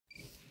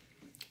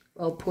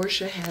Well,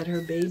 Portia had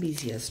her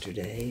babies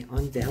yesterday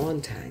on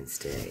Valentine's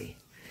Day.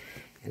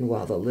 And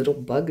while the little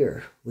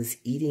bugger was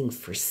eating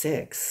for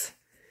 6,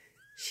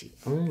 she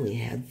only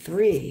had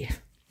 3.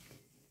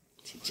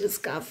 She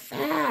just got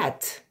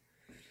fat.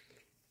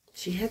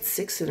 She had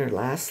 6 in her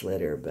last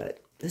litter, but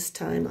this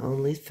time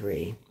only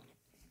 3.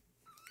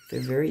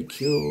 They're very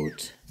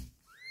cute,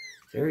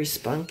 very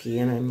spunky,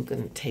 and I'm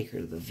going to take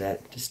her to the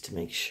vet just to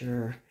make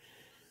sure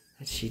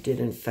that she did,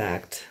 in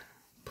fact,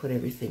 put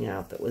everything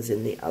out that was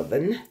in the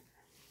oven.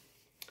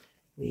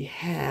 We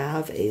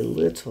have a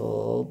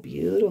little,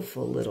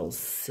 beautiful little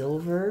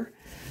silver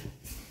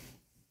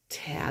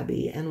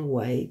tabby and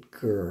white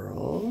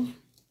girl.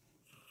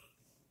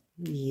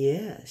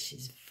 Yeah,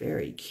 she's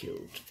very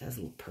cute. She has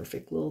a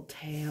perfect little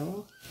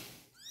tail.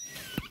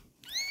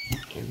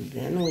 And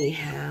then we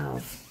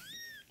have,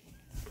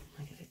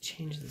 I gotta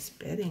change this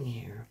bedding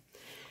here.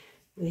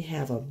 We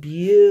have a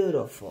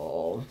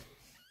beautiful,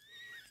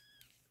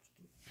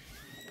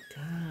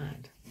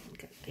 God, I've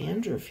got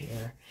dandruff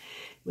here.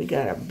 We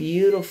got a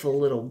beautiful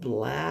little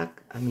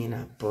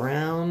a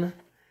brown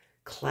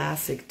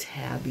classic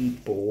tabby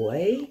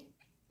boy.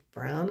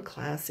 Brown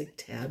classic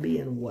tabby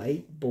and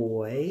white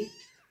boy.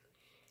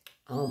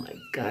 Oh my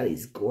God,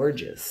 he's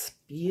gorgeous.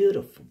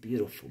 Beautiful,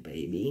 beautiful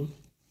baby.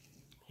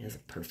 He has a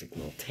perfect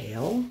little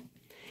tail.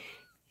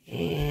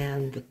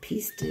 And the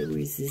piece de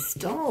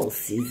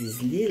resistance is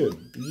this little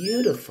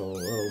beautiful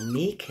little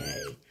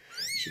Mickey.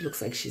 She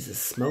looks like she's a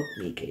smoked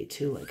Mickey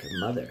too, like her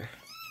mother.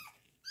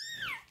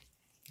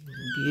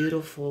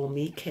 Beautiful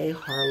Mickey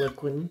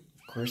Harlequin.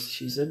 Of course,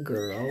 she's a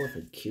girl with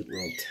a cute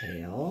little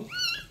tail.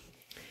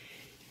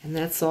 And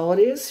that's all it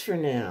is for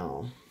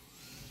now.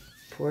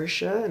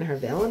 Portia and her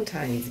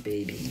Valentine's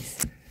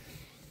babies.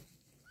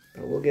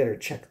 But we'll get her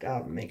checked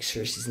out and make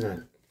sure she's not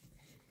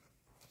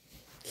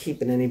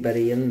keeping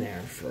anybody in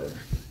there for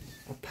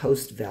a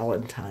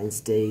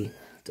post-Valentine's Day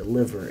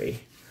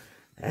delivery.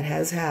 That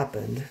has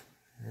happened.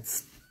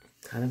 It's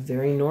kind of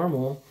very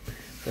normal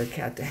for a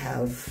cat to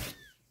have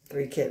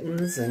 3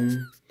 kittens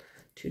and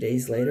 2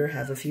 days later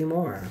have a few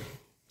more.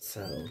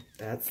 So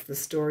that's the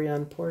story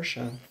on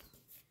Portia.